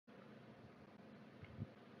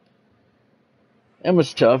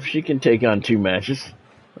Emma's tough. She can take on 2 matches.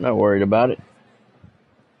 I'm not worried about it.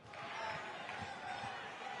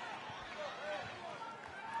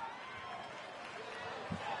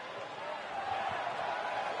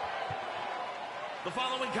 The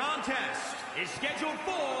following contest is scheduled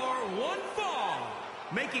for one fall.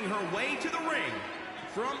 Making her way to the ring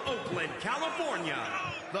from Oakland, California,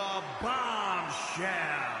 the Bombshell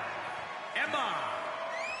Emma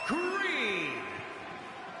Green.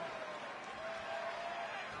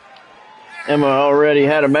 Emma already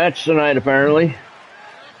had a match tonight, apparently.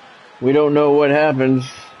 We don't know what happens.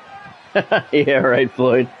 Yeah, right,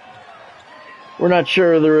 Floyd. We're not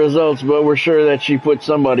sure of the results, but we're sure that she put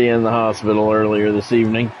somebody in the hospital earlier this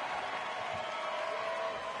evening.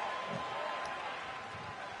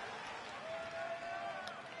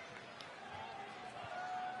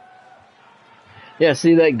 Yeah,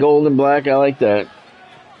 see that gold and black? I like that.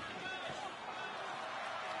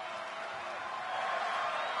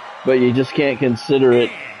 But you just can't consider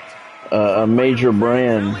it a major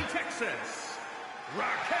brand.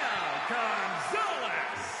 Raquel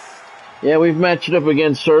Gonzalez. Yeah, we've matched up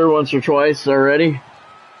against her once or twice already.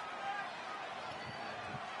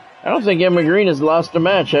 I don't think Emma Green has lost a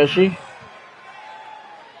match, has she?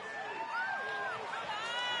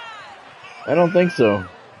 I don't think so.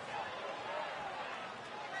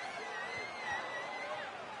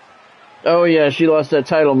 Oh yeah, she lost that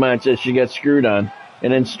title match that she got screwed on.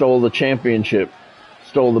 And then stole the championship.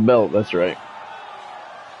 Stole the belt, that's right.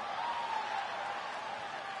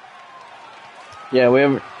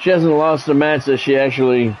 Yeah, she hasn't lost a match that she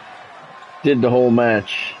actually did the whole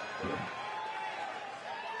match.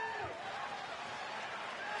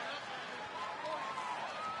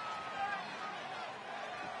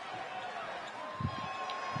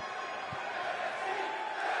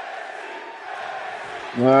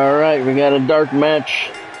 Alright, we got a dark match.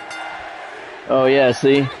 Oh yeah,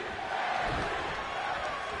 see?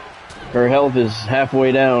 Her health is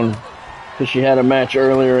halfway down because she had a match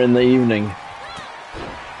earlier in the evening.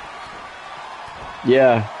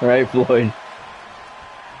 Yeah, right, Floyd.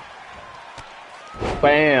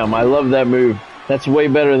 Bam! I love that move. That's way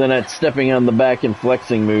better than that stepping on the back and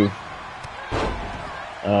flexing move.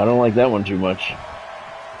 I don't like that one too much.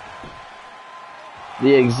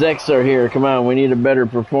 The execs are here. Come on, we need a better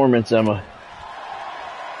performance, Emma.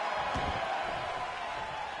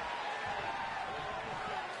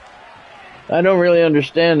 I don't really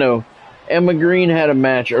understand, though. Emma Green had a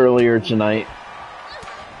match earlier tonight.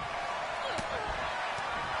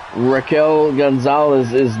 Raquel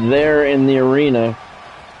Gonzalez is there in the arena,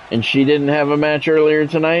 and she didn't have a match earlier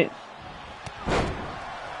tonight?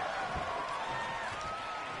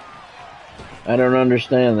 I don't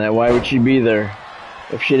understand that. Why would she be there?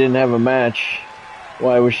 If she didn't have a match,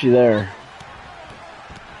 why was she there?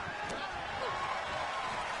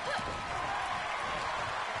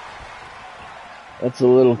 That's a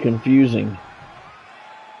little confusing.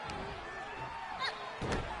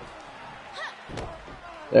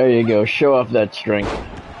 There you go. Show off that strength.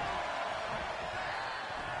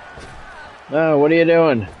 Oh, what are you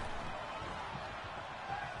doing?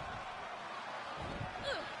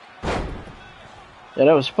 Yeah,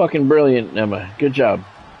 that was fucking brilliant, Emma. Good job.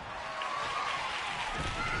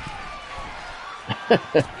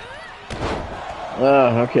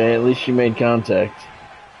 Oh, okay. At least she made contact.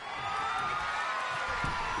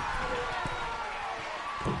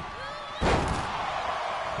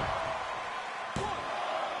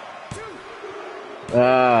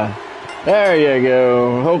 There you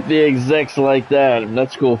go. Hope the execs like that.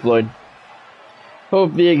 That's cool, Floyd.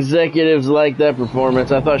 Hope the executives like that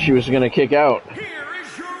performance. I thought she was going to kick out. Here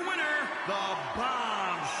is your winner, the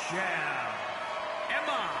Bombshell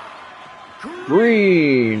Emma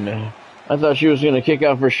Green. I thought she was going to kick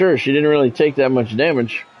out for sure. She didn't really take that much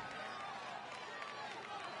damage.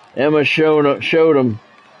 Emma showed him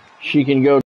she can go